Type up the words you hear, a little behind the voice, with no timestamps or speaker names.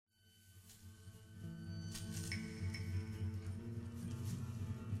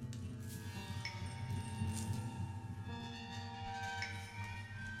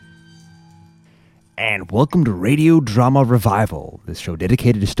And welcome to Radio Drama Revival, this show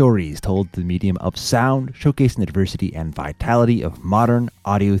dedicated to stories told through the medium of sound, showcasing the diversity and vitality of modern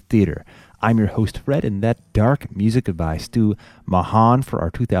audio theater. I'm your host, Fred, and that dark music by Stu Mahan for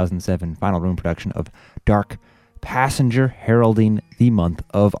our 2007 Final Room production of Dark Passenger, heralding the month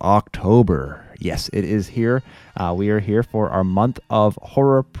of October. Yes, it is here. We are here for our month of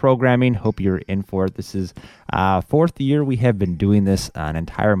horror programming. Hope you're in for it. This is fourth year we have been doing this, an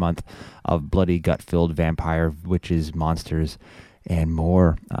entire month of bloody, gut-filled vampire, witches, monsters, and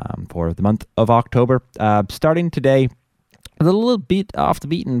more for the month of October. Starting today, a little bit off the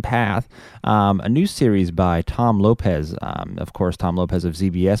beaten path, a new series by Tom Lopez. Of course, Tom Lopez of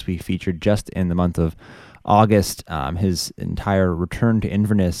ZBS, we featured just in the month of August, his entire Return to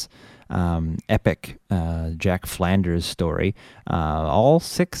Inverness epic Jack Flanders story, all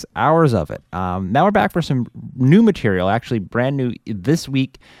 6 hours of it. Now we're back for some new material, actually brand new this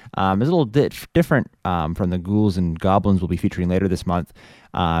week. It's a little different from the Ghouls and Goblins we'll be featuring later this month.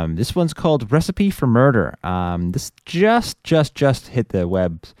 This one's called Recipe for Murder. This just hit the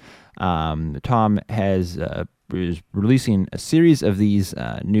webs. Tom is releasing a series of these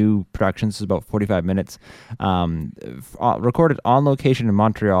new productions. It's about 45 minutes, recorded on location in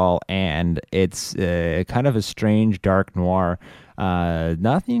Montreal, and it's kind of a strange dark noir.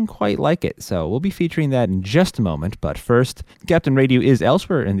 Nothing quite like it. So we'll be featuring that in just a moment. But first, Captain Radio is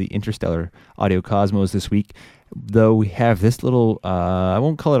elsewhere in the interstellar audio cosmos this week, though we have this little, I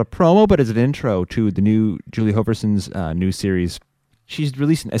won't call it a promo, but it's an intro to the new Julie Hoverson's new series. She's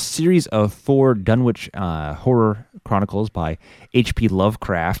releasing a series of 4 Dunwich horror chronicles by H.P.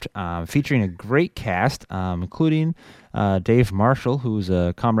 Lovecraft, featuring a great cast, including Dave Marshall, who's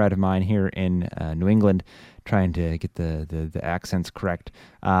a comrade of mine here in New England, trying to get the accents correct.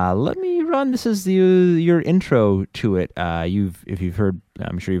 Let me run. This is your intro to it. If you've heard,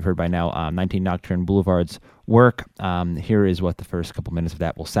 I'm sure you've heard by now, 19 Nocturne Boulevard's work. Here is what the first couple minutes of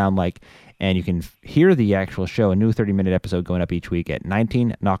that will sound like. And you can hear the actual show, a new 30-minute episode going up each week at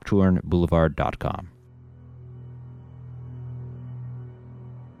 19nocturneboulevard.com.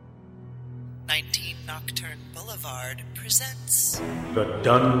 19 Nocturne Boulevard presents The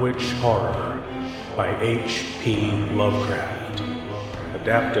Dunwich Horror by H.P. Lovecraft,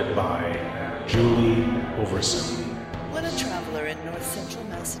 adapted by Julie Hoverson. When a traveler in north-central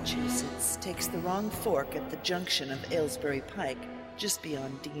Massachusetts takes the wrong fork at the junction of Aylesbury Pike, just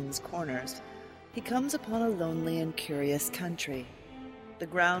beyond Dean's Corners, he comes upon a lonely and curious country. The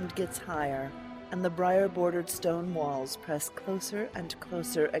ground gets higher, and the briar-bordered stone walls press closer and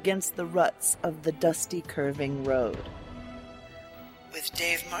closer against the ruts of the dusty, curving road. With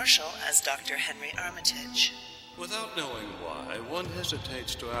Dave Marshall as Dr. Henry Armitage. Without knowing why, one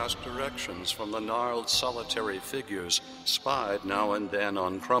hesitates to ask directions from the gnarled, solitary figures spied now and then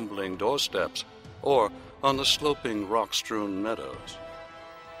on crumbling doorsteps, or on the sloping, rock-strewn meadows.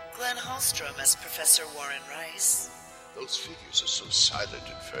 Glenn Hallstrom as Professor Warren Rice. Those figures are so silent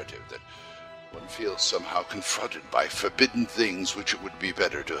and furtive that one feels somehow confronted by forbidden things which it would be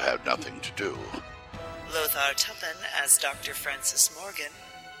better to have nothing to do. Lothar Tuppen as Dr. Francis Morgan.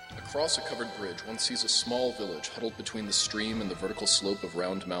 Across a covered bridge, one sees a small village huddled between the stream and the vertical slope of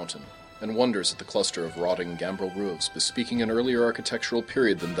Round Mountain, and wonders at the cluster of rotting gambrel roofs, bespeaking an earlier architectural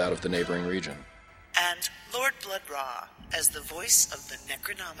period than that of the neighboring region. And Lord Bloodraw as the voice of the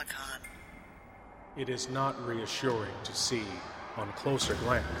Necronomicon. It is not reassuring to see, on closer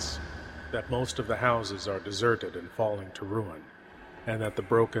glance, that most of the houses are deserted and falling to ruin, and that the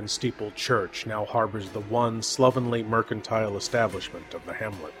broken steepled church now harbors the one slovenly mercantile establishment of the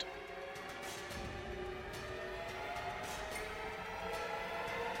hamlet.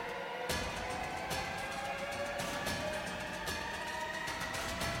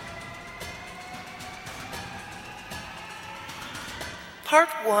 Part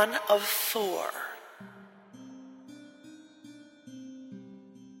 1 of 4.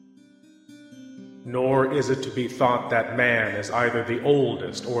 Nor is it to be thought that man is either the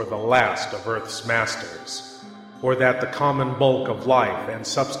oldest or the last of Earth's masters, or that the common bulk of life and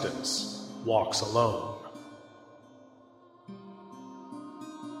substance walks alone.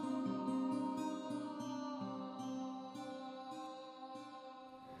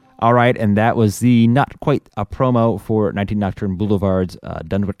 All right, and that was the not quite a promo for 19 Nocturne Boulevard's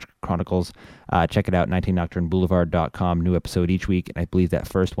Dunwich Chronicles. Check it out, 19nocturneboulevard.com. New episode each week, and I believe that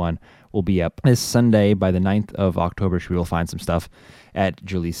first one will be up this Sunday by the 9th of October. We will find some stuff at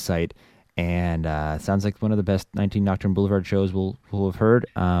Julie's site. And sounds like one of the best 19 Nocturne Boulevard shows we'll have heard,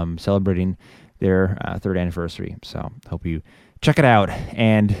 celebrating their third anniversary. So hope you check it out.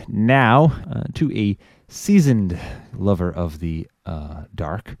 And now to a seasoned lover of the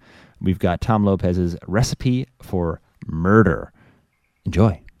dark. We've got Tom Lopez's Recipe for Murder.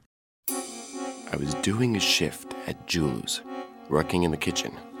 Enjoy. I was doing a shift at Julu's, working in the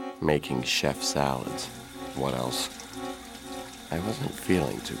kitchen, making chef salads. What else? I wasn't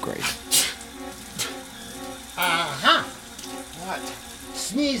feeling too great. Aha! What?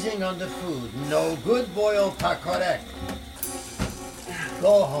 Sneezing on the food. No good, boy, pas correct.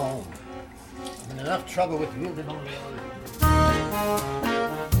 Go home. I'm in enough trouble with you.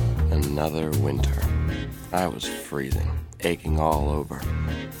 Another winter. I was freezing, aching all over.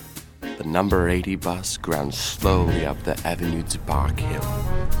 The number 80 bus ground slowly up the Avenue du Parc hill.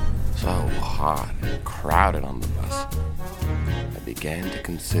 So hot and crowded on the bus. I began to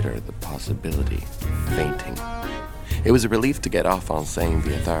consider the possibility of fainting. It was a relief to get off on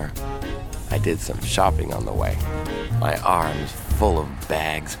Saint-Viateur. I did some shopping on the way, my arms full of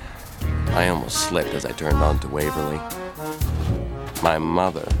bags. I almost slipped as I turned onto Waverly. My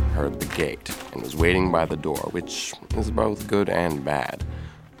mother heard the gate and was waiting by the door, which is both good and bad.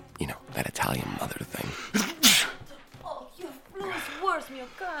 You know, that Italian mother thing. Oh, your flu is worse, mio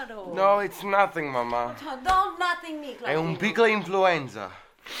caro. No, it's nothing, Mama. Don't nothing, Nicola. È un piccola influenza.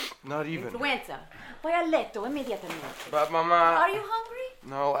 Not even. Influenza. Vai a letto immediatamente. But, Mama... Are you hungry?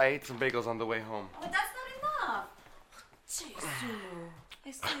 No, I ate some bagels on the way home. Oh, that's not enough. Gesù.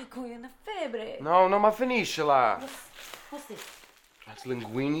 E stai con una febbre. No, ma finiscila. What's this? That's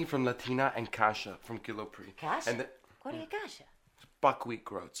linguine from Latina and kasha from Kilo Pri. Kasha? And the Qual è kasha? buckwheat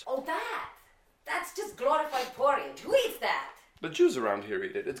groats. Oh, that. That's just glorified porridge. Who eats that? The Jews around here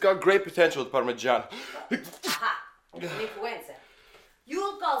eat it. It's got great potential with Parmigiano. Aha. It's an influenza.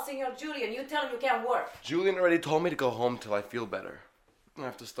 You'll call Signor Julian. You tell him you can't work. Julian already told me to go home till I feel better. I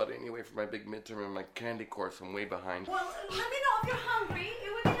have to study anyway for my big midterm and my candy course. I'm way behind. Well, let me know if you're hungry.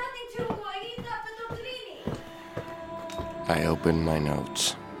 It would be nothing to eat up the tortellini. I opened my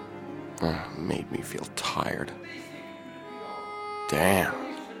notes. Made me feel tired. Damn,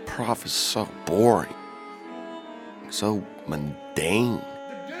 prof is so boring. So mundane.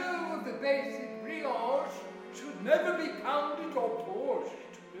 The dough of the basic brioche should never be pounded or torched.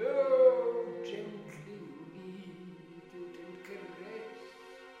 No, gently kneaded and caressed.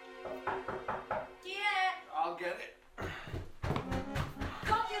 Yeah. I'll get it.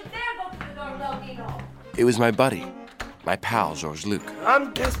 Don't you dare go to the door, Lodino. It was my buddy, my pal, Georges-Luc.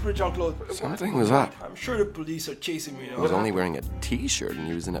 I'm desperate, Jean-Claude. Something was up. I'm sure the police are chasing me now. He was only wearing a t-shirt and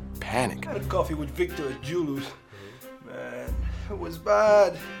he was in a panic. I had a coffee with Victor at Julu's. Man, it was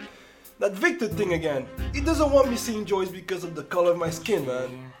bad. That Victor thing again. He doesn't want me seeing Joyce because of the color of my skin,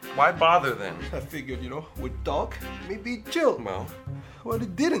 man. Why bother then? I figured, we'd talk, maybe he'd chill. Well, he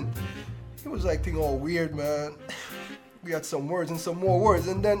didn't. He was acting all weird, man. We had some words and some more words,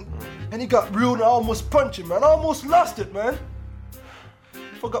 and he got rude and I almost punched him, man. I almost lost it, man.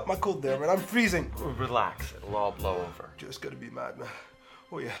 Forgot my coat there, man. I'm freezing. Relax. It'll all blow over. Just gotta be mad, man.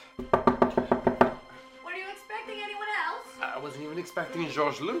 Oh, yeah. Were you expecting anyone else? I wasn't even expecting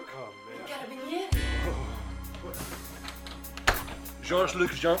Georges-Luc. Oh, man. Carabinieri.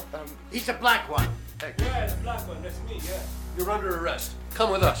 Georges-Luc, Jean. He's a black one. Hey. Yeah, the black one. That's me, yeah. You're under arrest. Come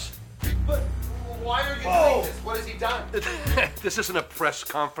with us. But why are you doing this? What has he done? This isn't a press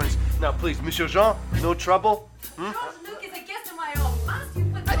conference. Now, please, Monsieur Jean, no trouble? Georges-Luc is a guest of my own. Must you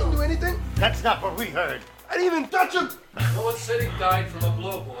put I didn't do anything. That's not what we heard. I didn't even touch him. No one said he died from a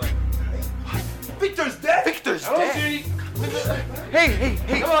blowboy. Victor's dead. Victor's dead. Hey,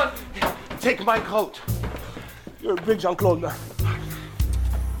 Come on. take my coat. You're a big Jean-Claude, man.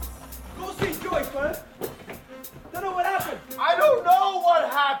 Go see Joyce, man. Don't know what happened. I don't know what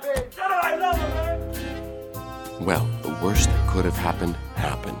happened. Tell her I love her, man. Well, the worst that could have happened,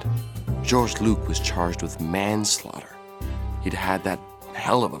 happened. Georges-Luc was charged with manslaughter. He'd had that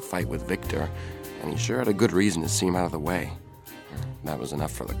hell of a fight with Victor, and he sure had a good reason to see him out of the way. That was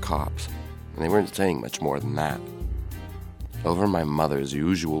enough for the cops, and they weren't saying much more than that. Over my mother's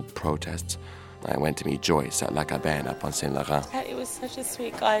usual protests, I went to meet Joyce at La Cabane up on Saint Laurent. He was such a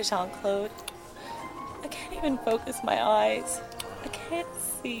sweet guy, Jean-Claude. I can't even focus my eyes. I can't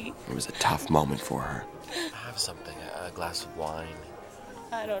see. It was a tough moment for her. Have something, a glass of wine.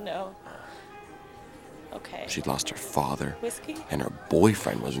 I don't know. Okay. She'd lost her father. Whiskey? And her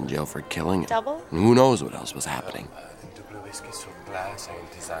boyfriend was in jail for killing him. Double? And who knows what else was happening. Une double whisky sur glace et une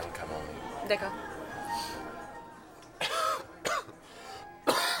tisane camomille. D'accord.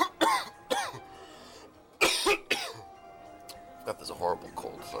 Got this horrible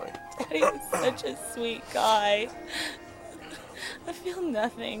cold, sorry. Daddy was such a sweet guy. I feel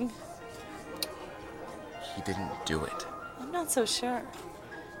nothing. He didn't do it. I'm not so sure.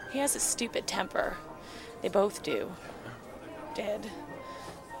 He has a stupid temper. They both do. Did.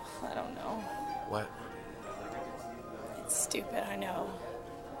 I don't know. What? It's stupid, I know.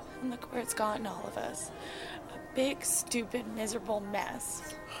 And look where it's gotten all of us. A big, stupid, miserable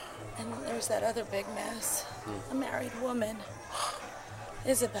mess. And there's that other big mess. A married woman.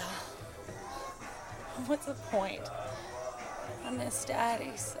 Isabel. What's the point? I miss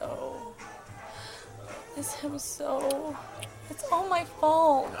Daddy so. I miss him so. It's all my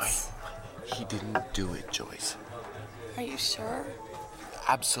fault. No, he didn't do it, Joyce. Are you sure?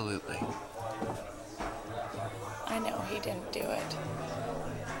 Absolutely. I know he didn't do it.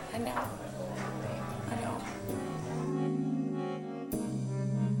 I know.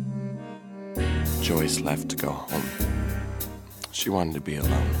 Joyce left to go home. She wanted to be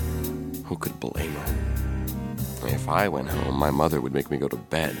alone. Who could blame her? If I went home, my mother would make me go to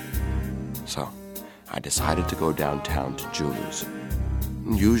bed. So, I decided to go downtown to Julia's.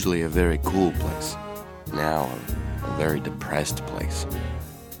 Usually a very cool place. Now, a very depressed place.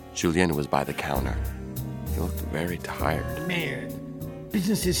 Julien was by the counter. He looked very tired. Merde.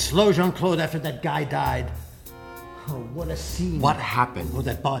 Business is slow, Jean-Claude, after that guy died. Oh, what a scene. What happened? Oh,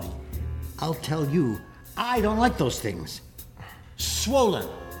 that body. I'll tell you, I don't like those things. Swollen.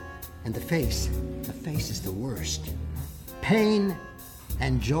 And the face is the worst. Pain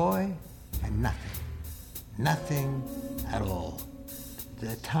and joy and nothing. Nothing at all.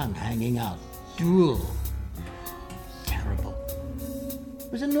 The tongue hanging out. Drool. Terrible.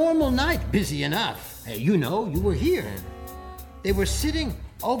 It was a normal night, busy enough. Hey, you know, you were here. They were sitting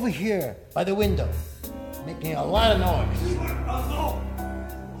over here by the window, making a lot of noise.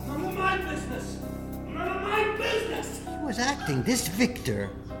 None of my business. None of my business. He was acting, this Victor,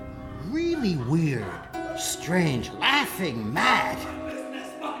 really weird, strange, laughing, mad. Business,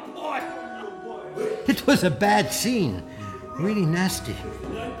 my boy. It was a bad scene, really nasty.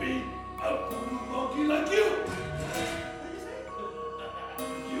 Should I be a monkey like you?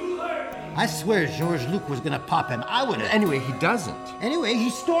 You heard me. I swear Georges Luc was gonna pop him. I would have. Anyway, he doesn't. Anyway, he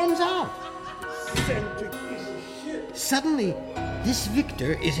storms out. Suddenly, this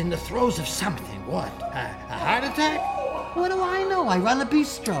Victor is in the throes of something. What? A heart attack? What do I know? I run a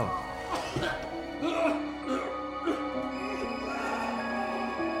bistro.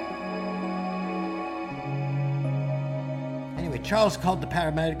 Anyway, Charles called the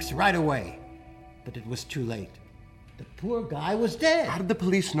paramedics right away. But it was too late. The poor guy was dead. How did the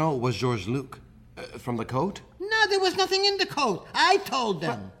police know it was Georges Luc? From the coat? No, there was nothing in the coat. I told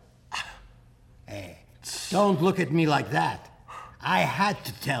them. Hey, don't look at me like that. I had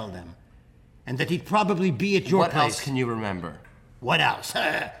to tell them. And that he'd probably be at your place. What else can you remember? What else?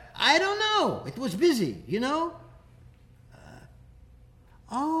 I don't know. It was busy, you know?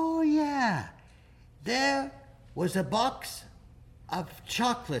 Oh, yeah. There was a box of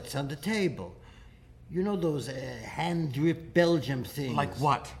chocolates on the table. You know those hand-drip Belgium things. Like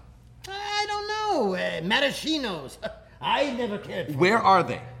what? I don't know. Maraschinos. I never cared for Where them. are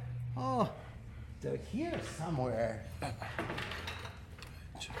they? Oh, they're here somewhere.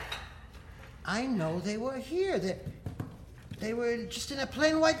 I know they were here. They were just in a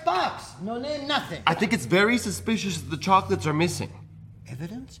plain white box. No name, nothing. I think it's very suspicious that the chocolates are missing.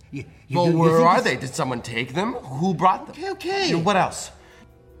 Evidence? Well, where are they? Did someone take them? Who brought them? Okay. What else?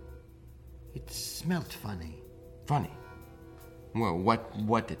 It smelled funny. Funny? Well,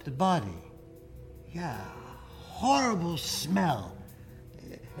 what did? The body. Yeah. Horrible smell.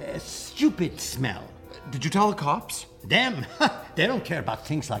 A stupid smell. Did you tell the cops? Them? They don't care about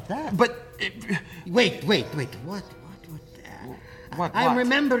things like that. But... Wait. What? What? I'm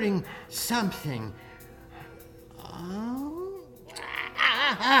remembering something.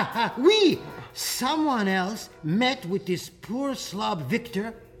 Oui! Someone else met with this poor slob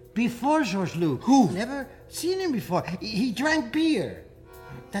Victor before Georges Luc. Who? Never seen him before. He drank beer.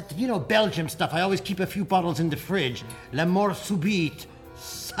 That, Belgium stuff. I always keep a few bottles in the fridge. La mort subite.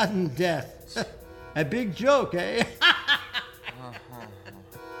 Sudden death. A big joke, eh?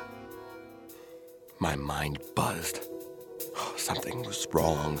 My mind buzzed. Something was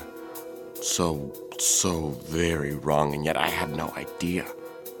wrong. So very wrong, and yet I had no idea.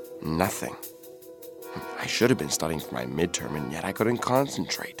 Nothing. I should have been studying for my midterm, and yet I couldn't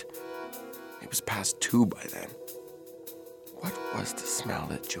concentrate. It was past 2 by then. What was the smell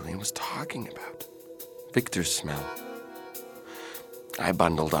that Julien was talking about? Victor's smell. I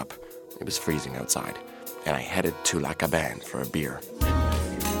bundled up. It was freezing outside, and I headed to La Cabane for a beer.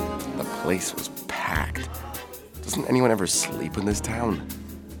 The place was packed. Doesn't anyone ever sleep in this town?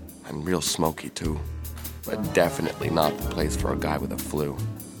 And real smoky, too. But definitely not the place for a guy with a flu.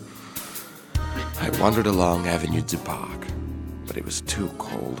 I wandered along Avenue du Parc, but it was too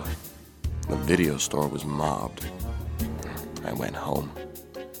cold. The video store was mobbed. I went home.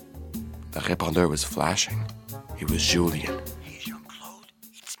 The répondeur was flashing. It was Julien. Hey, Jean-Claude,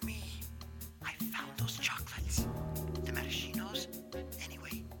 it's me. I found those chocolates. The maraschinos.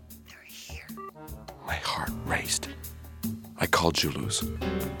 Anyway, they're here. My heart raced. I called Jules.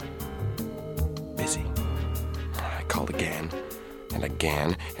 Busy. I called again, and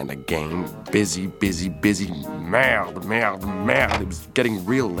again, and again. Busy. Merde. It was getting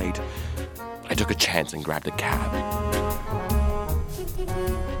real late. I took a chance and grabbed a cab.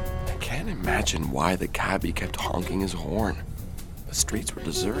 I can't imagine why the cabbie kept honking his horn. The streets were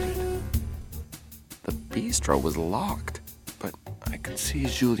deserted. The bistro was locked, but I could see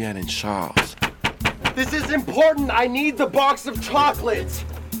Julien and Charles. This is important. I need the box of chocolates.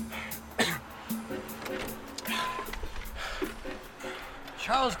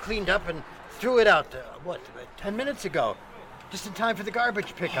 Charles cleaned up and threw it out, 10 minutes ago? Just in time for the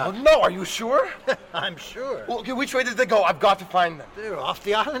garbage pickup. Oh, no, are you sure? I'm sure. Well, okay, which way did they go? I've got to find them. They're off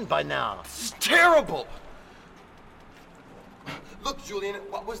the island by now. This is terrible. Look, Julien,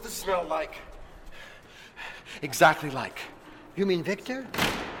 what was the smell like? Exactly like. You mean Victor?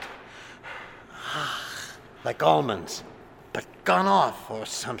 Like almonds, but gone off or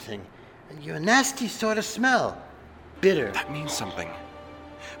something. And you're a nasty sort of smell. Bitter. That means something.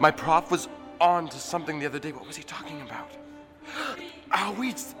 My prof was on to something the other day. What was he talking about? Oh,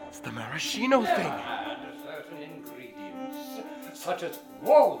 it's the maraschino thing. Add certain ingredients, such as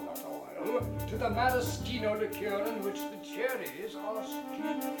walnut oil, to the maraschino liqueur in which the cherries are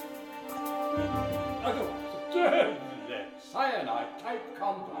steeped. Otherwise, cyanide-type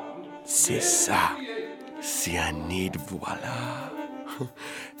compound. C'est ça. Cyanide, voila.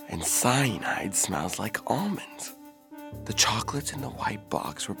 And cyanide smells like almonds. The chocolates in the white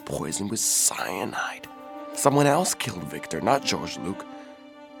box were poisoned with cyanide. Someone else killed Victor, not Georges-Luc.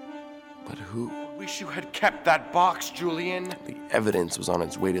 But who? I wish you had kept that box, Julien. The evidence was on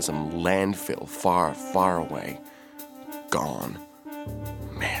its way to some landfill far away. Gone.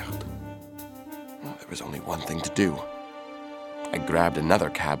 Merde. Well, there was only one thing to do. I grabbed another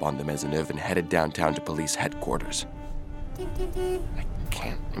cab on the Maisonneuve and headed downtown to police headquarters. I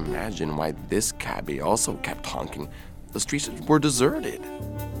can't imagine why this cabbie also kept honking. The streets were deserted.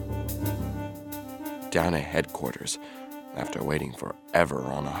 Down at headquarters, after waiting forever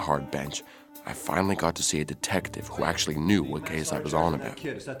on a hard bench, I finally got to see a detective who actually knew what case I was on about.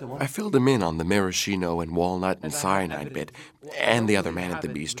 I filled him in on the maraschino and walnut and cyanide bit, and the other man at the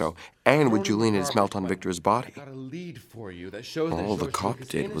bistro, and what Julien had smelt on Victor's body. All the cop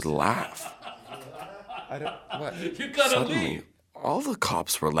did was laugh. Suddenly, all the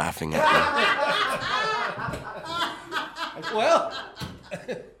cops were laughing at me. Well,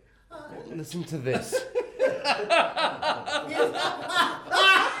 listen to this.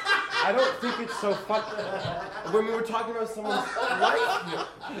 I don't think it's so fun. When we were talking about someone's life.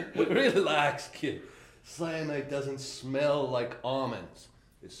 Relax, kid. Cyanide doesn't smell like almonds.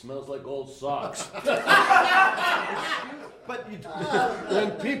 It smells like old socks. But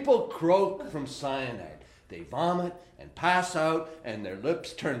when people croak from cyanide, they vomit and pass out, and their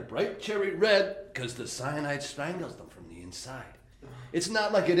lips turn bright cherry red because the cyanide strangles them from the inside. It's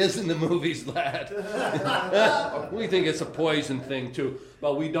not like it is in the movies, lad. We think it's a poison thing, too,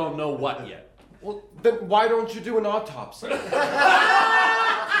 but we don't know what yet. Well, then why don't you do an autopsy? Hey,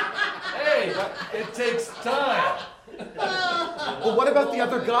 it takes time. Well, what about the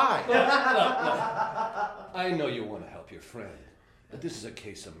other guy? I know you want to help your friend, but this is a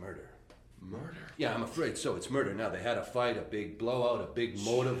case of murder. Murder? Yeah, I'm afraid so. It's murder. Now, they had a fight, a big blowout, a big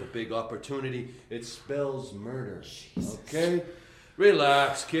motive, a big opportunity. It spells murder. Jesus. Okay?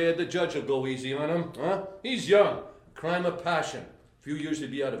 Relax, kid. The judge will go easy on him. Huh? He's young. Crime of passion. A few years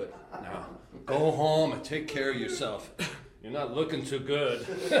he'd be out of it. Now, go home and take care of yourself. You're not looking too good.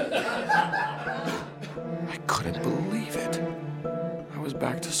 I couldn't believe it. I was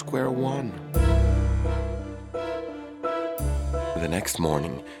back to square one. The next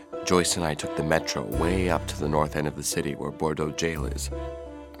morning, Joyce and I took the metro way up to the north end of the city where Bordeaux jail is.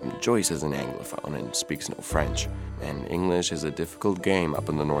 Joyce is an Anglophone and speaks no French, and English is a difficult game up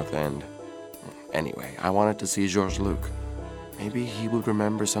in the north end. Anyway, I wanted to see Georges-Luc. Maybe he would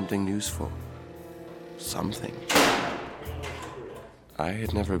remember something useful. Something. I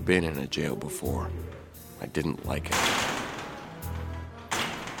had never been in a jail before. I didn't like it.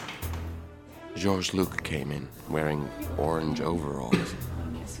 Georges-Luc came in, wearing orange overalls.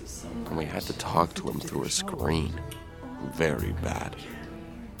 And we had to talk to him through a screen. Very bad.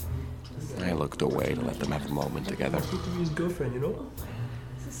 I looked away to let them have a moment together. His girlfriend, you know?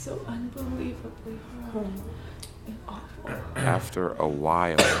 This is so unbelievably hard. After a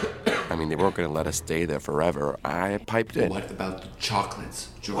while, I mean, they weren't going to let us stay there forever. I piped in. What about the chocolates,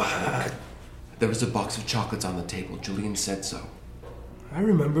 George? There was a box of chocolates on the table. Julian said so. I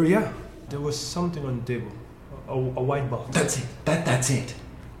remember, yeah. There was something on the table. A white box. That's it. That's it.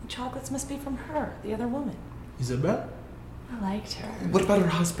 The chocolates must be from her, the other woman. Isabel? I liked her. What about her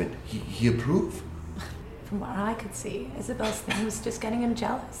husband? He approved? From what I could see, Isabel's thing was just getting him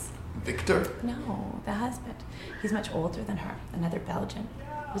jealous. Victor? No, the husband. He's much older than her, another Belgian.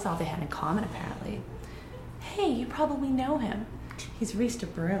 It was all they had in common, apparently. Hey, you probably know him. He's Ries de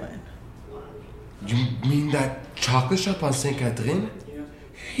Bruin. You mean that chocolate shop on St. Catherine?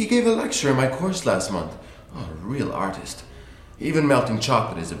 He gave a lecture in my course last month. Oh, a real artist. Even melting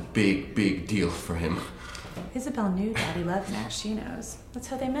chocolate is a big, big deal for him. Isabel knew Daddy loved Nash, she knows. That's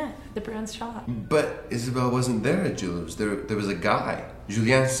how they met, at the Bruins shop. But Isabel wasn't there at Jules. There was a guy.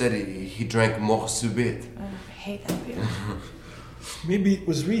 Julien said he drank mort subite. Oh, I hate that beer. Maybe it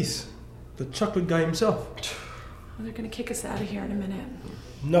was Ries, the chocolate guy himself. Well, they're gonna kick us out of here in a minute.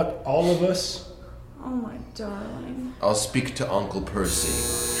 Not all of us. Oh, my darling. I'll speak to Uncle Percy.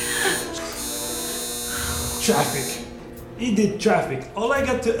 Traffic. He did traffic. All I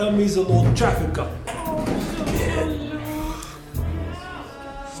got to tell me is a little traffic cop.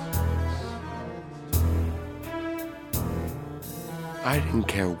 I didn't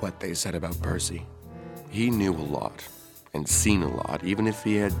care what they said about Percy. He knew a lot and seen a lot, even if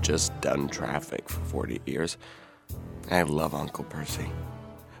he had just done traffic for 40 years. I love Uncle Percy.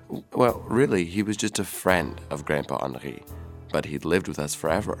 Well, really, he was just a friend of Grandpa Henri, but he'd lived with us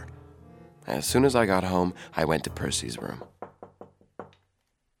forever. As soon as I got home, I went to Percy's room.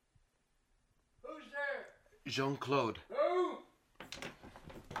 Who's there? Jean-Claude. Who?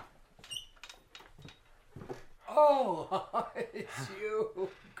 Oh, it's you.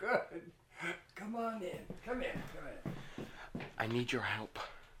 Good. Come on in. Come in. I need your help.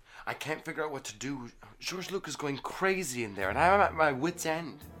 I can't figure out what to do. Georges-Luc is going crazy in there, and I'm at my wit's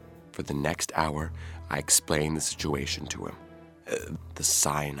end. For the next hour, I explained the situation to him. The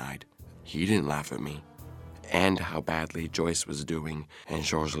cyanide. He didn't laugh at me. And how badly Joyce was doing, and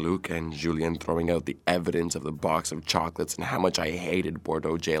Georges-Luc and Julien throwing out the evidence of the box of chocolates, and how much I hated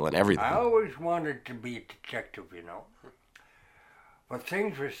Bordeaux jail and everything. I always wanted to be a detective, you know. But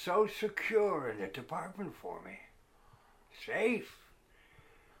things were so secure in the department for me. Safe.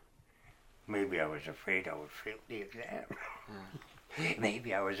 Maybe I was afraid I would fail the exam.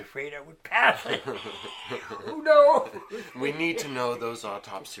 Maybe I was afraid I would pass it. Who knows? We need to know those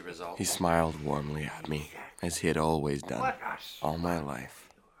autopsy results. He smiled warmly at me, as he had always done, all my life.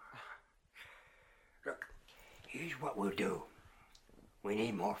 Look, here's what we'll do. We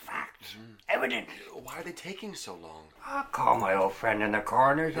need more facts. Evidence. Why are they taking so long? I'll call my old friend in the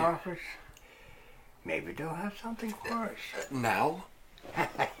coroner's office. Maybe they'll have something for us. Now?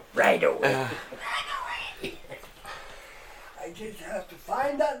 Right away. I just have to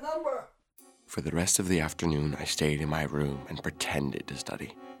find that number. For the rest of the afternoon, I stayed in my room and pretended to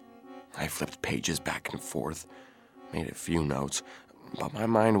study. I flipped pages back and forth, made a few notes, but my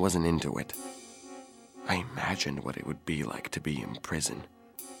mind wasn't into it. I imagined what it would be like to be in prison.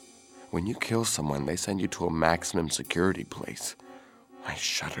 When you kill someone, they send you to a maximum security place. I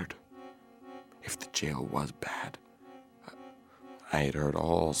shuddered. If the jail was bad. I had heard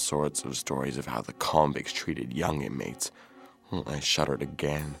all sorts of stories of how the convicts treated young inmates. I shuddered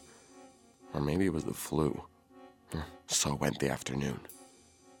again. Or maybe it was the flu. So went the afternoon.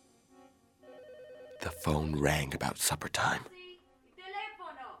 The phone rang about supper time.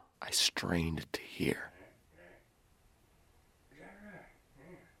 I strained to hear.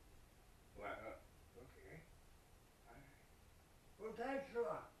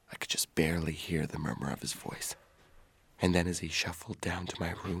 I could just barely hear the murmur of his voice. And then as he shuffled down to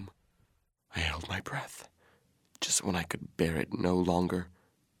my room, I held my breath. Just when I could bear it no longer,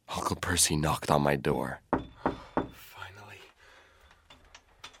 Uncle Percy knocked on my door. Finally.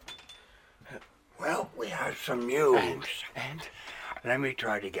 Well, we have some news. And? Let me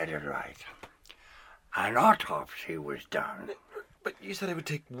try to get it right. An autopsy was done. But you said it would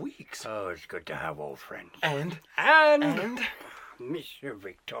take weeks. Oh, it's good to have old friends. And? Monsieur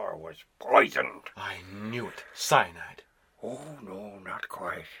Victor was poisoned. I knew it. Cyanide. Oh, no, not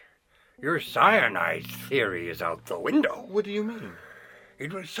quite. Your cyanide theory is out the window. What do you mean?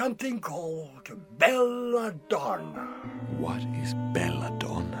 It was something called belladonna. What is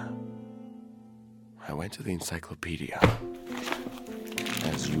belladonna? I went to the encyclopedia.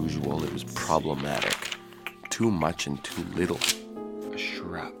 As usual, it was problematic. Too much and too little. A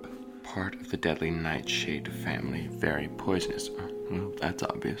shrub. Part of the deadly nightshade family. Very poisonous. Well, that's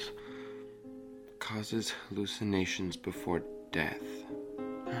obvious. causes hallucinations before death.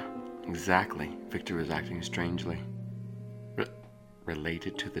 Exactly. Victor was acting strangely.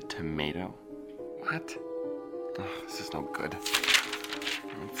 Related to the tomato? What? Oh, this is no good.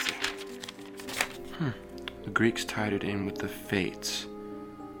 Let's see. The Greeks tied it in with the fates.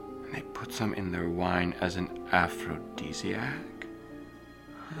 And they put some in their wine as an aphrodisiac.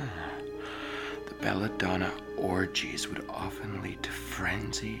 The belladonna orgies would often lead to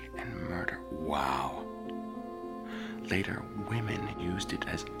frenzy and murder. Wow. Later, women used it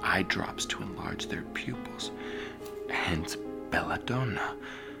as eye drops to enlarge their pupils. Hence, belladonna,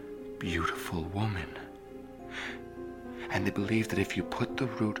 beautiful woman. And they believed that if you put the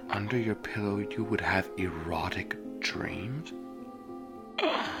root under your pillow, you would have erotic dreams.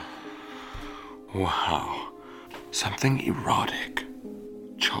 Wow. Something erotic.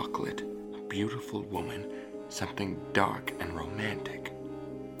 Chocolate, a beautiful woman, something dark and romantic.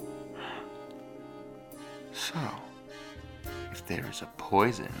 So, if there is a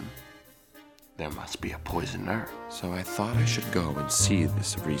poison, there must be a poisoner. So I thought I should go and see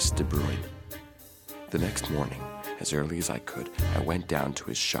this Rhys de Bruyn. The next morning, as early as I could, I went down to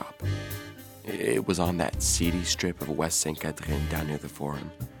his shop. It was on that seedy strip of West St. Catherine down near the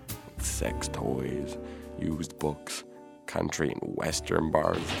Forum. Sex toys, used books, country and western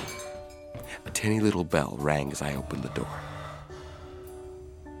bars. A tinny little bell rang as I opened the door.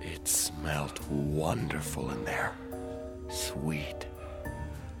 It smelled wonderful in there. Sweet.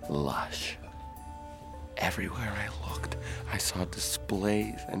 Lush. Everywhere I looked, I saw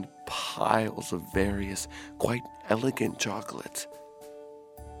displays and piles of various, quite elegant chocolates.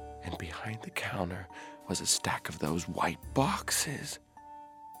 And behind the counter was a stack of those white boxes.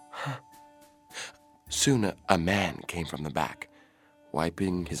 Soon a man came from the back,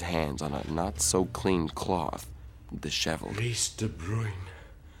 wiping his hands on a not-so-clean cloth, disheveled. Rhys de Bruyn.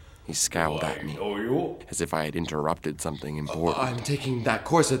 He scowled at me, as if I had interrupted something important. I'm taking that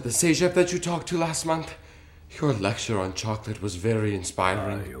course at the CEGEP that you talked to last month. Your lecture on chocolate was very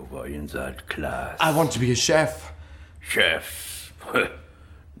inspiring. You were in that class. I want to be a chef. Chefs?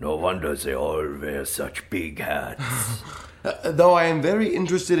 No wonder they all wear such big hats. Though I am very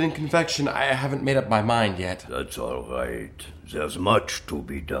interested in confection, I haven't made up my mind yet. That's all right. There's much to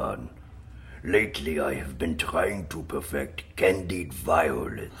be done. Lately, I have been trying to perfect candied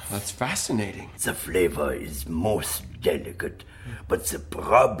violets. That's fascinating. The flavor is most delicate, but the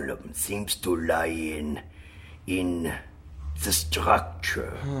problem seems to lie in the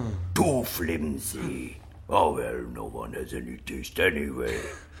structure. Too flimsy. Oh, well, no one has any taste anyway.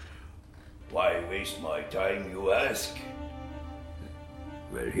 Why waste my time, you ask?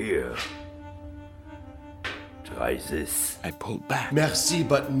 Well, here. Try this. I pulled back. Merci,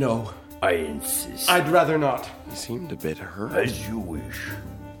 but no. I insist. I'd rather not. He seemed a bit hurt. As you wish.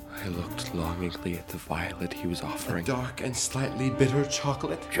 I looked longingly at the violet he was offering. A dark and slightly bitter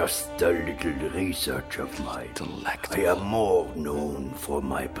chocolate. Just a little research of mine. Delectable. I am more known for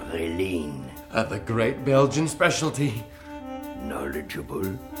my praline. The great Belgian specialty. Knowledgeable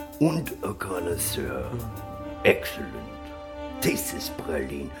and a connoisseur. Excellent. Taste this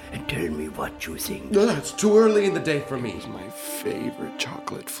praline and tell me what you think. No, that's too early in the day for me. It's my favorite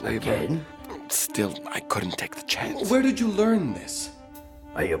chocolate flavor. Again? Still, I couldn't take the chance. Where did you learn this?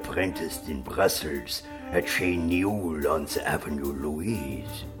 I apprenticed in Brussels at Chez Nioul on the Avenue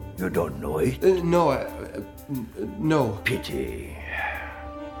Louise. You don't know it? No. Pity.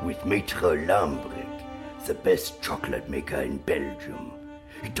 With Maître Lambric, the best chocolate maker in Belgium.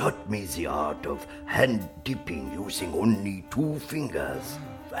 He taught me the art of hand dipping using only 2 fingers.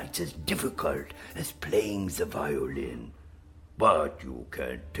 That's as difficult as playing the violin. But you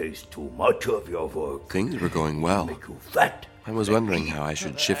can't taste too much of your work. Things were going well. Make you fat. I was wondering how I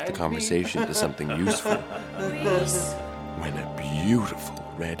should shift the conversation to something useful. When a beautiful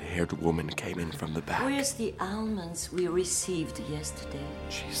red-haired woman came in from the back. Where's the almonds we received yesterday?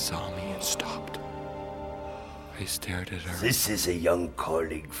 She saw me and stopped. I stared at her. This is a young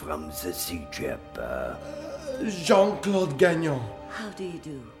colleague from the CEGEP. Jean-Claude Gagnon. How do you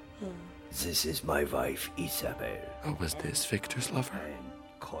do? This is my wife, Isabelle. Oh, was this Victor's lover? And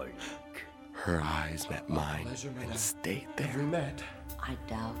colleague. Her eyes met mine and stayed there. We met. I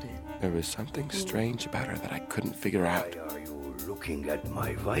doubt it. There was something strange about her that I couldn't figure out. Why are you looking at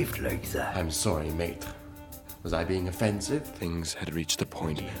my wife like that? I'm sorry, Maître. Was I being offensive? Things had reached a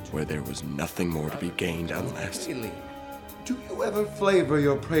point where there was nothing more to be gained unless... Really? Do you ever flavor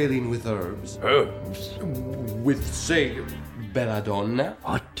your praline with herbs? Herbs? With, say, belladonna?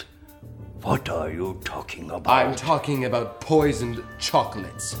 What? What are you talking about? I'm talking about poisoned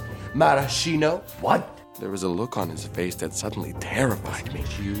chocolates. Maraschino. What? There was a look on his face that suddenly terrified me.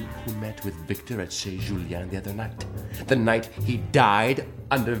 You who met with Victor at Chez Julien the other night. The night he died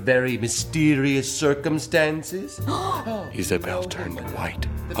under very mysterious circumstances. Isabel turned white.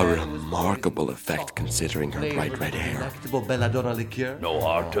 A remarkable effect considering her bright red hair. Belladonna liqueur. No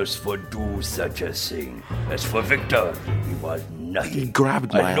artist would do such a thing. As for Victor, he was nothing. He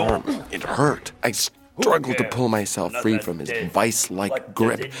grabbed my arm. It hurt. I struggled to pull myself free from his vice-like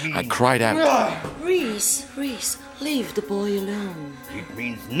grip. I cried out. Reese, leave the boy alone. It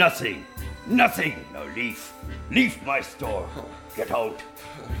means nothing. Nothing. Now leave. Leave my store. Get out.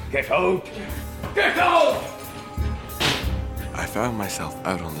 Get out. Get out! I found myself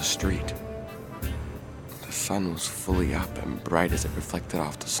out on the street. The sun was fully up and bright as it reflected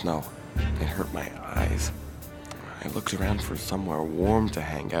off the snow. It hurt my eyes. I looked around for somewhere warm to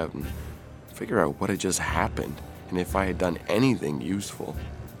hang out and figure out what had just happened and if I had done anything useful.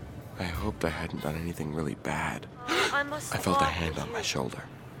 I hoped I hadn't done anything really bad. I felt a hand on my shoulder.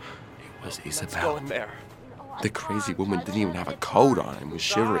 It was Isabel. Let's go in there. The crazy woman didn't even have a coat on and was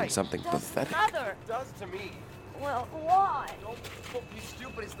shivering something pathetic. Does to me. Well, why? Don't be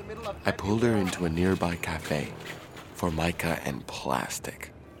stupid. It's the middle of... I pulled her into a nearby cafe. Formica and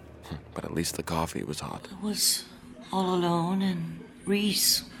plastic. But at least the coffee was hot. I was all alone and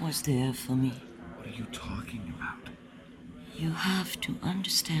Reese was there for me. What are you talking about? You have to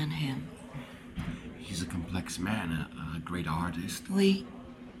understand him. He's a complex man, a great artist. We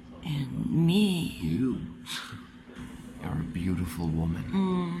and me. You? You're a beautiful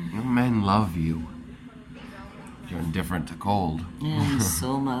woman. Your men love you. You're indifferent to cold. And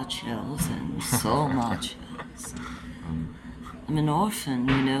so much else, and so much else. I'm an orphan,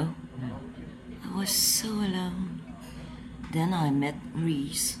 you know. I was so alone. Then I met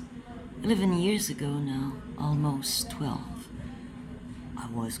Reese. 11 years ago now, almost 12. I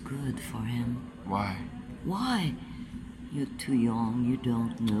was good for him. Why? Why? You're too young, you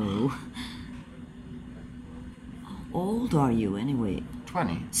don't know. How old are you anyway?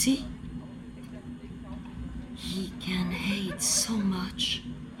 20. See? He can hate so much.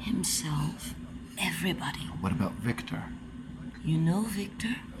 Himself. Everybody. What about Victor? You know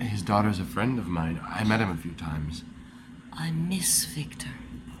Victor? His daughter's a friend of mine. I met him a few times. I miss Victor.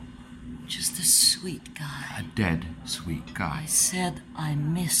 Just a sweet guy. A dead, sweet guy. I said I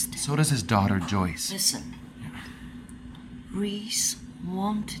missed him. So does his daughter, Joyce. Listen. Reese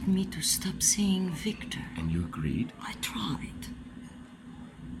wanted me to stop seeing Victor. And you agreed? I tried.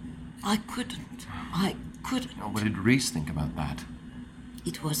 I couldn't. What did Reese think about that?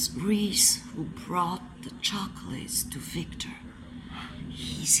 It was Reese who brought the chocolates to Victor.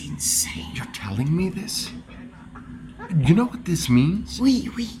 He's insane. You're telling me this? You know what this means? Oui.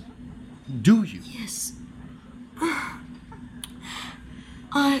 Do you? Yes.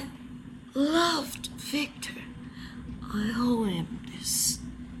 I loved Victor. I owe him this.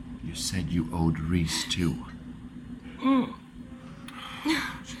 You said you owed Reese too.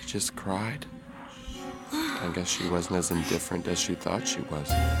 She just cried. I guess she wasn't as indifferent as she thought she was.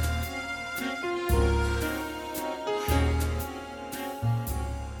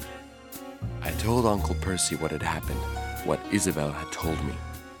 I told Uncle Percy what had happened, what Isabel had told me.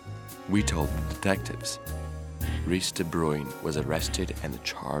 We told the detectives. Reese de Bruyne was arrested and the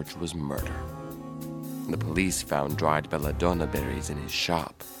charge was murder. The police found dried belladonna berries in his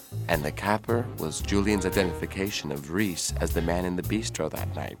shop, and the capper was Julian's identification of Reese as the man in the bistro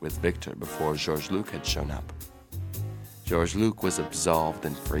that night with Victor before Georges-Luc had shown up. Georges-Luc was absolved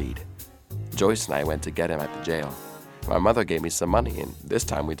and freed. Joyce and I went to get him at the jail. My mother gave me some money, and this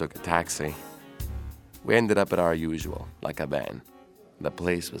time we took a taxi. We ended up at our usual, like a van. The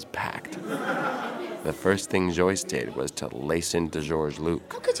place was packed. The first thing Joyce did was to lace into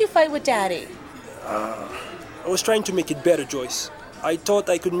Georges-Luc. How could you fight with Daddy? I was trying to make it better, Joyce. I thought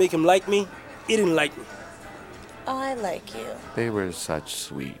I could make him like me. He didn't like me. I like you. They were such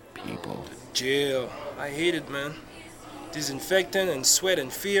sweet people. Jail. I hate it, man. Disinfectant and sweat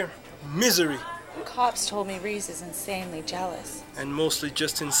and fear. Misery. Cops told me Reese is insanely jealous. And mostly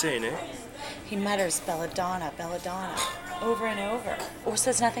just insane, eh? He mutters belladonna, over and over, or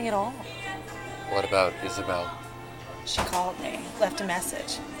says nothing at all. What about Isabel? She called me, left a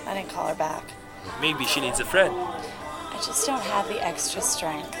message. I didn't call her back. Maybe she needs a friend. I just don't have the extra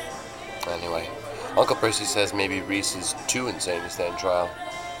strength. Anyway, Uncle Percy says maybe Reese is too insane to stand trial.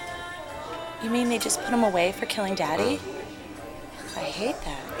 You mean they just put him away for killing Daddy? I hate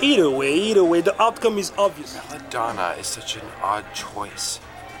that. Either way, the outcome is obvious. Belladonna is such an odd choice.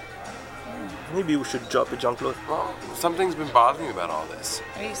 Maybe we should drop it, Jean-Claude. Well, something's been bothering me about all this.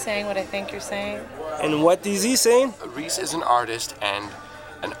 Are you saying what I think you're saying? And what is he saying? Reese is an artist, and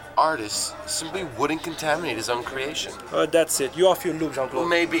An artist simply wouldn't contaminate his own creation. That's it. You off your loop, Jean-Claude. Well,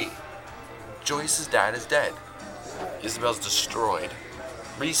 maybe. Joyce's dad is dead. Isabel's destroyed.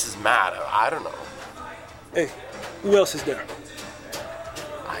 Reese is mad. I don't know. Hey, who else is there?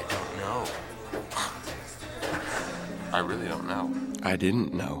 I don't know. I really don't know. I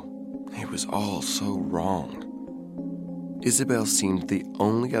didn't know. It was all so wrong. Isabel seemed the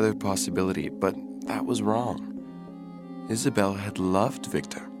only other possibility, but that was wrong. Isabel had loved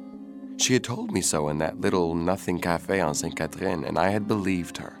Victor. She had told me so in that little nothing cafe on St. Catherine, and I had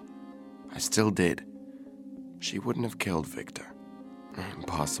believed her. I still did. She wouldn't have killed Victor.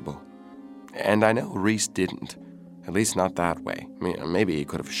 Impossible. And I know Reese didn't. At least not that way. I mean, maybe he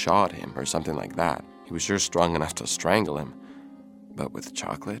could have shot him or something like that. He was sure strong enough to strangle him. But with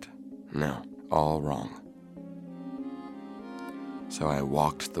chocolate? No, all wrong. So I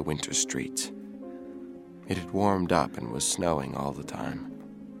walked the winter streets. It had warmed up and was snowing all the time.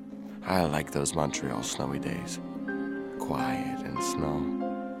 I like those Montreal snowy days. Quiet and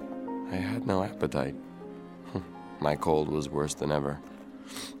snow. I had no appetite. My cold was worse than ever.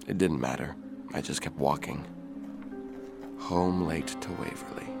 It didn't matter. I just kept walking. Home late to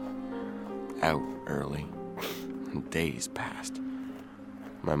Waverly. Out early. Days passed.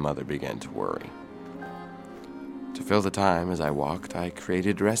 My mother began to worry. To fill the time as I walked, I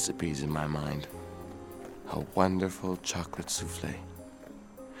created recipes in my mind. A wonderful chocolate soufflé.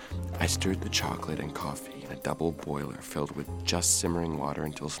 I stirred the chocolate and coffee in a double boiler filled with just simmering water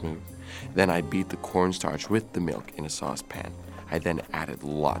until smooth. Then I beat the cornstarch with the milk in a saucepan. I then added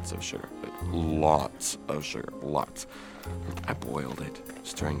lots of sugar. Lots of sugar. Lots. I boiled it,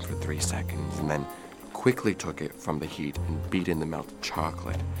 stirring for 3 seconds, and then quickly took it from the heat and beat in the melted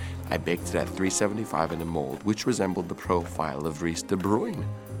chocolate. I baked it at 375 in a mold, which resembled the profile of Reese de Bruyne.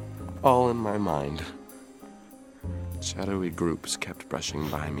 All in my mind. Shadowy groups kept brushing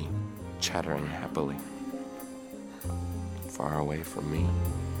by me, chattering happily. Far away from me,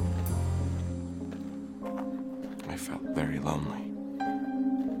 I felt very lonely.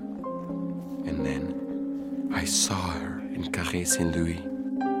 And then I saw her in Carré Saint-Louis.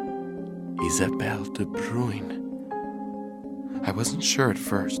 Isabelle de Bruyne. I wasn't sure at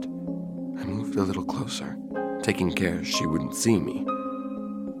first. I moved a little closer, taking care she wouldn't see me.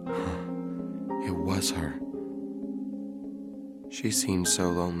 It was her. She seemed so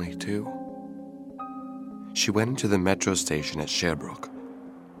lonely, too. She went into the metro station at Sherbrooke.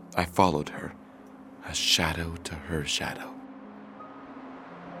 I followed her, a shadow to her shadow.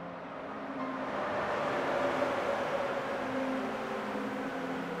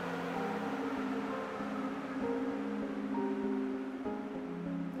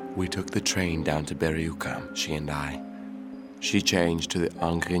 We took the train down to Berry-UQAM, she and I. She changed to the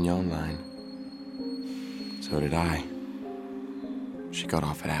Angrignon line. So did I. She got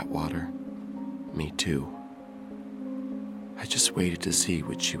off at Atwater. Me too. I just waited to see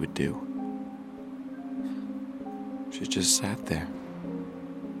what she would do. She just sat there.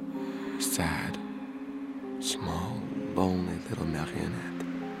 Sad, small, lonely little marionette.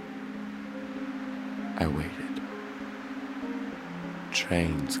 I waited.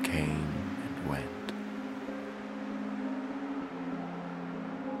 Trains came and went.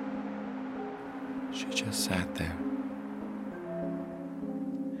 She just sat there.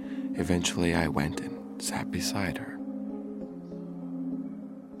 Eventually I went and sat beside her.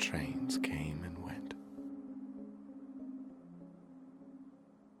 Trains came and went.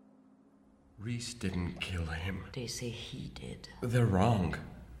 Reese didn't kill him. They say he did. They're wrong.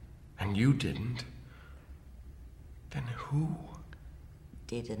 And you didn't. Then who?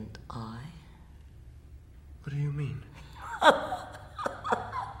 Didn't I? What do you mean?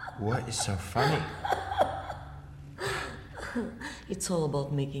 What is so funny? It's all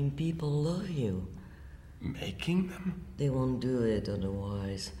about making people love you. Making them? They won't do it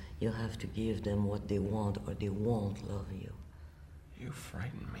otherwise. You'll have to give them what they want or they won't love you. You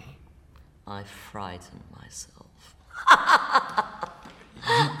frighten me. I frighten myself.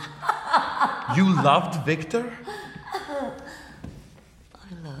 You loved Victor?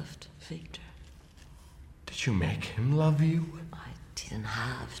 I loved Victor. Did you make him love you? I didn't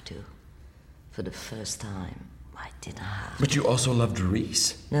have to. For the first time, I didn't have to. But you also loved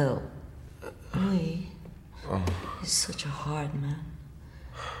Reese? No. He's such a hard man.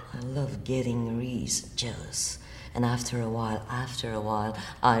 I love getting Reese jealous. And after a while,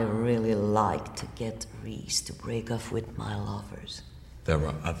 I really like to get Reese to break off with my lovers. There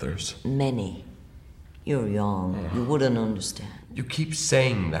were others. Many. You're young. You wouldn't understand. You keep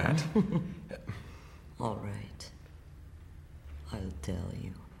saying that. All right. I'll tell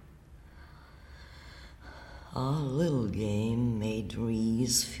you. Our little game made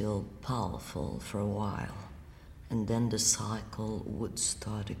Reese feel powerful for a while, and then the cycle would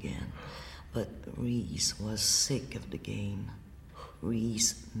start again. But Reese was sick of the game.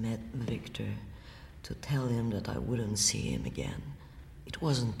 Reese met Victor to tell him that I wouldn't see him again. It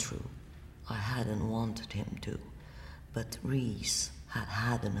wasn't true. I hadn't wanted him to. But Reese had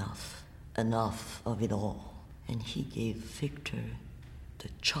had enough of it all. And he gave Victor the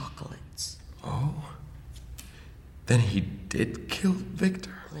chocolates. Oh? Then he did kill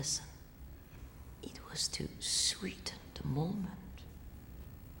Victor? Listen, it was to sweeten the moment.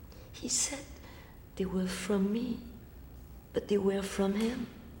 He said they were from me, but they were from him.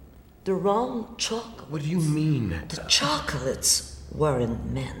 The wrong chocolate. What do you mean? The chocolates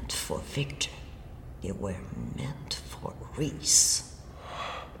weren't meant for Victor. They were meant for Reese.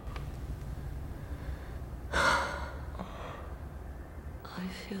 I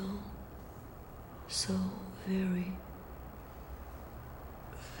feel so very,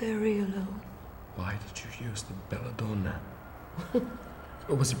 very alone. Why did you use the belladonna?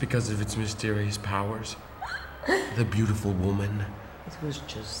 Or was it because of its mysterious powers? The beautiful woman? It was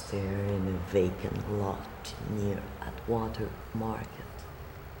just there in a vacant lot near Atwater Market.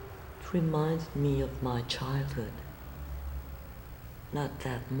 It reminded me of my childhood. Not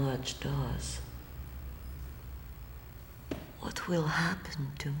that much does. What will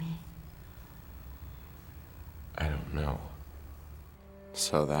happen to me? I don't know.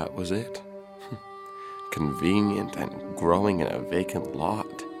 So that was it? Convenient and growing in a vacant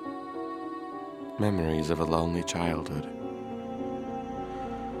lot. Memories of a lonely childhood.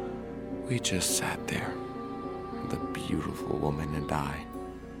 We just sat there, the beautiful woman and I.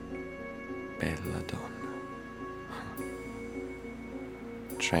 Belladonna.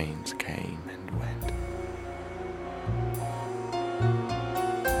 Trains came and went.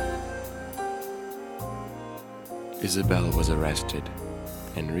 Isabelle was arrested,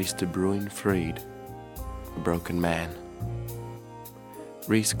 and Reese de Bruin freed, a broken man.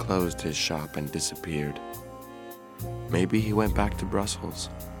 Reese closed his shop and disappeared. Maybe he went back to Brussels.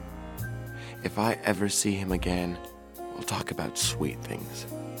 If I ever see him again, we'll talk about sweet things.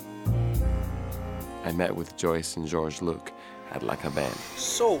 I met with Joyce and Georges Luc at La Cabane.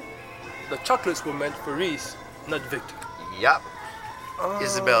 So, the chocolates were meant for Reese, not Victor. Yep.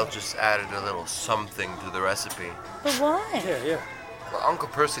 Isabelle just added a little something to the recipe. But why? Yeah. Well, Uncle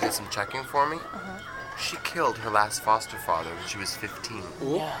Percy did some checking for me. She killed her last foster father when she was 15.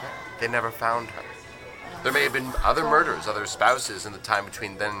 Yeah. They never found her. There may have been other murders, other spouses in the time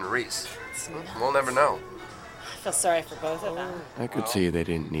between then and Reese. We'll never know. I feel sorry for both of them. I could see they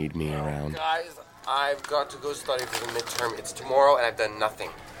didn't need me around. Guys, I've got to go study for the midterm. It's tomorrow and I've done nothing.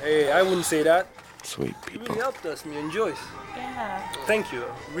 Hey, I wouldn't say that. Sweet You people. really helped us, me and Joyce. Yeah. Thank you.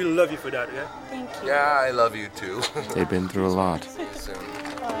 Really love you for that, yeah? Thank you. Yeah, I love you too. They've been through a lot. See you soon.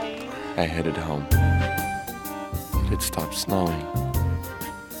 Bye. I headed home. It had stopped snowing.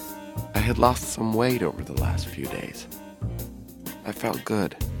 I had lost some weight over the last few days. I felt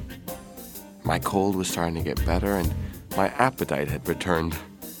good. My cold was starting to get better and my appetite had returned.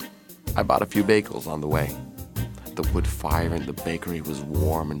 I bought a few bagels on the way. The wood fire in the bakery was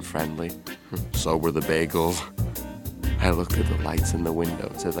warm and friendly. So were the bagels. I looked at the lights in the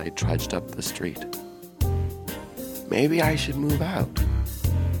windows as I trudged up the street. Maybe I should move out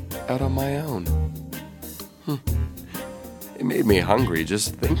on my own. It made me hungry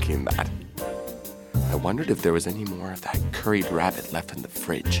just thinking that. I wondered if there was any more of that curried rabbit left in the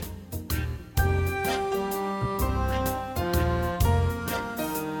fridge.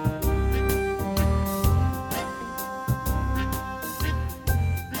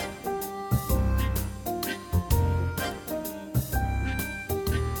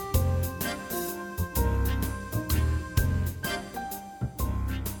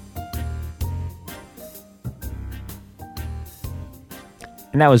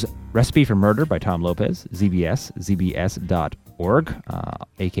 And that was Recipe for Murder by Tom Lopez, ZBS, zbs.org,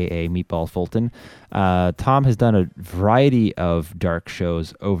 a.k.a. Meatball Fulton. Tom has done a variety of dark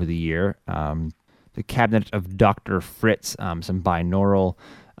shows over the year. The Cabinet of Dr. Fritz, some binaural,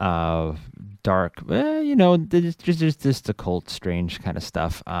 dark, just occult, strange kind of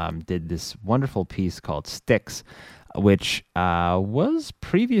stuff. Did this wonderful piece called Styx, which was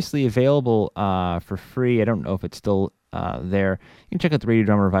previously available for free. I don't know if it's still there. You can check out the Radio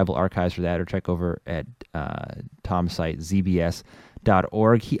Drama Revival archives for that, or check over at Tom's site,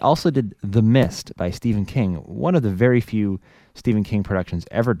 zbs.org. He also did The Mist by Stephen King, one of the very few Stephen King productions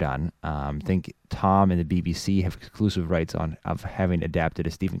ever done. I think Tom and the BBC have exclusive rights of having adapted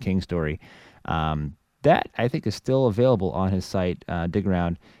a Stephen King story. that, I think, is still available on his site. Dig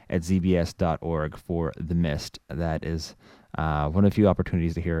around at zbs.org for The Mist. That is one of the few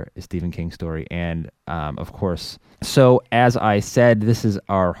opportunities to hear a Stephen King story. And, of course, so as I said, this is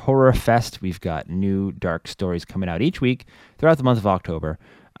our Horror Fest. We've got new dark stories coming out each week throughout the month of October.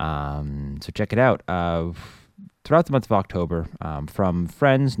 So check it out. Throughout the month of October, from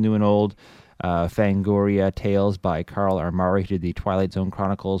Friends, New and Old, Fangoria Tales by Carl Armari, who did the Twilight Zone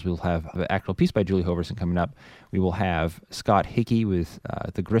Chronicles. We'll have an actual piece by Julie Hoverson coming up. We will have Scott Hickey with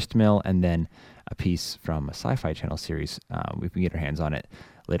The Grist Mill, and then a piece from a Sci-Fi Channel series. We can get our hands on it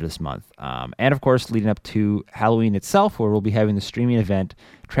later this month. And, of course, leading up to Halloween itself, where we'll be having the streaming event,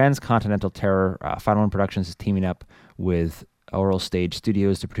 Transcontinental Terror. Final One Productions is teaming up with Oral Stage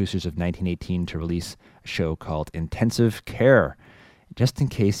Studios, the producers of 1918, to release a show called Intensive Care, just in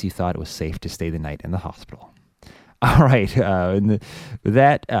case you thought it was safe to stay the night in the hospital. All right. With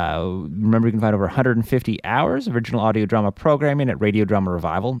that, remember you can find over 150 hours of original audio drama programming at Radio Drama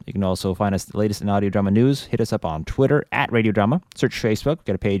Revival. You can also find us the latest in audio drama news. Hit us up on Twitter at Radio Drama. Search Facebook. We've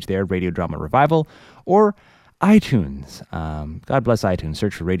got a page there, Radio Drama Revival. Or iTunes. God bless iTunes.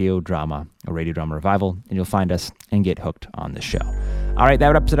 Search for Radio Drama or Radio Drama Revival, and you'll find us and get hooked on the show. All right, that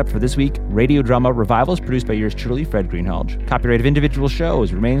wraps it up for this week. Radio Drama Revival is produced by yours truly, Fred Greenhalgh. Copyright of individual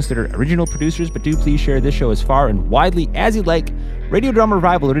shows remains that are original producers, but do please share this show as far and widely as you like. Radio Drama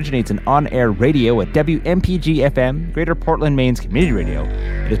Revival originates in on-air radio at WMPG-FM, Greater Portland, Maine's community radio.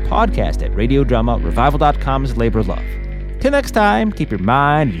 It is podcast at radiodramarevival.com's Labor of Love. Till next time, keep your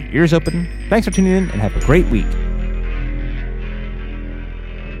mind and your ears open. Thanks for tuning in, and have a great week.